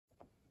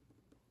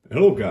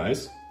Hello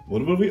guys,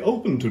 what will we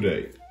open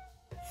today?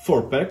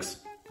 4 packs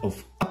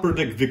of Upper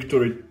Deck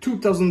Victory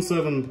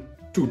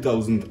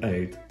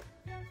 2007-2008.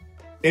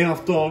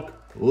 Enough talk,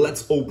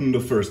 let's open the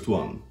first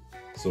one.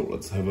 So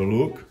let's have a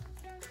look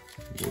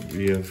what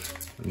we have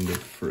in the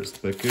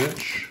first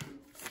package.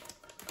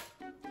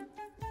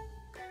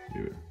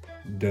 Here,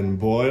 Dan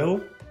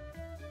Boyle,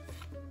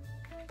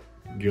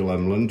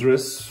 Guillem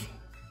Landres,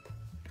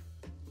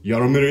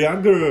 Jaromir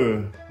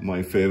Jagr,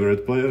 my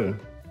favorite player,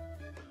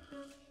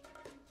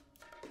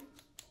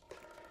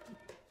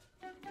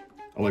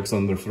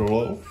 Alexander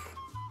Frolov,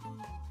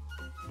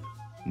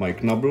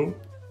 Mike Nubble,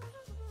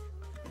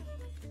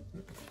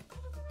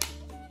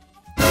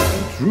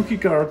 and rookie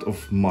card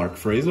of Mark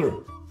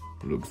Fraser.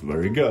 Looks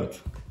very good.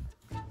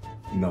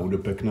 Now the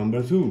pack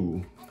number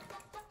 2.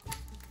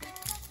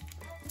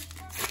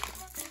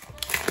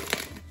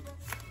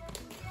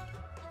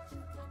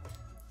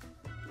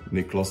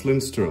 Niklas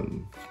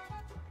Lindström,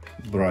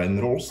 Brian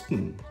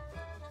Rolston,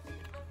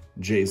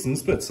 Jason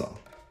Spezza,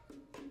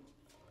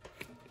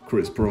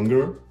 Chris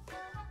Pronger,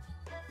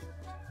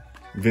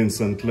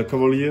 Vincent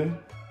Lecavalier,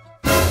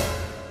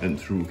 and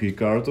rookie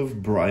card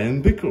of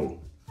Brian Bickle.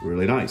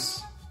 Really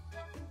nice.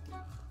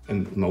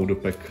 And now the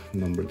pack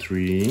number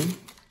 3. It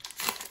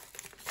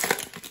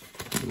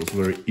was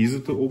very easy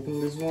to open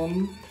this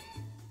one.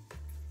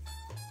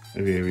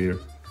 And we have here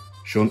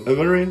Sean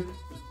Avery,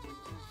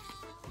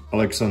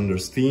 Alexander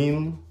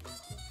Steen,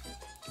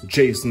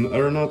 Jason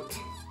Arnott,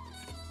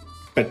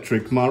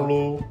 Patrick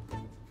Marleau,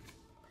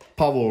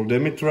 Pavel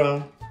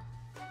Demitra,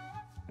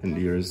 and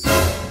here's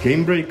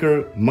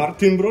Gamebreaker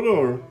Martin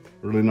Brodeur.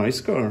 Really nice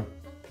car.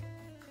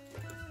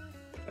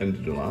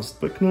 And the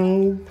last pack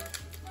now.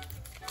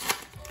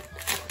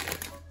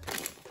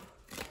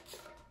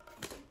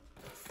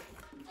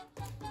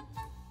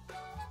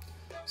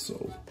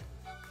 So,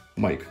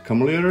 Mike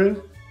Camilleri,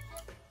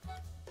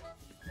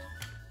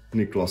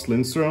 Niklas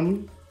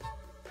Lindström,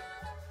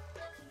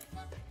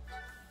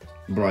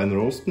 Brian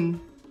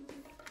Rolston,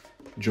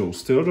 Joe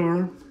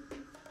Stilder,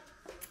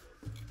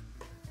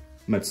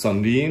 Matt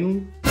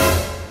Sundin,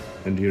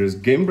 and here is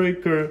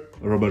Gamebreaker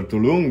Roberto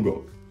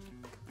Luongo.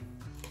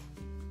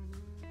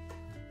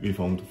 We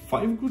found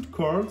 5 good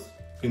cards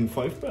in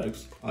 5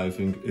 packs. I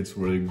think it's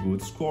really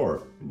good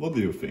score. What do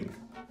you think?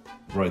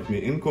 Write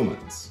me in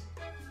comments.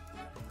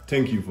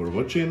 Thank you for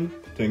watching,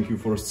 thank you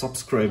for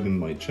subscribing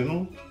my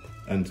channel,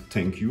 and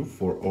thank you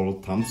for all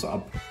thumbs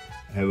up.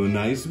 Have a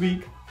nice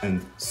week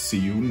and see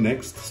you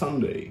next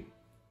Sunday.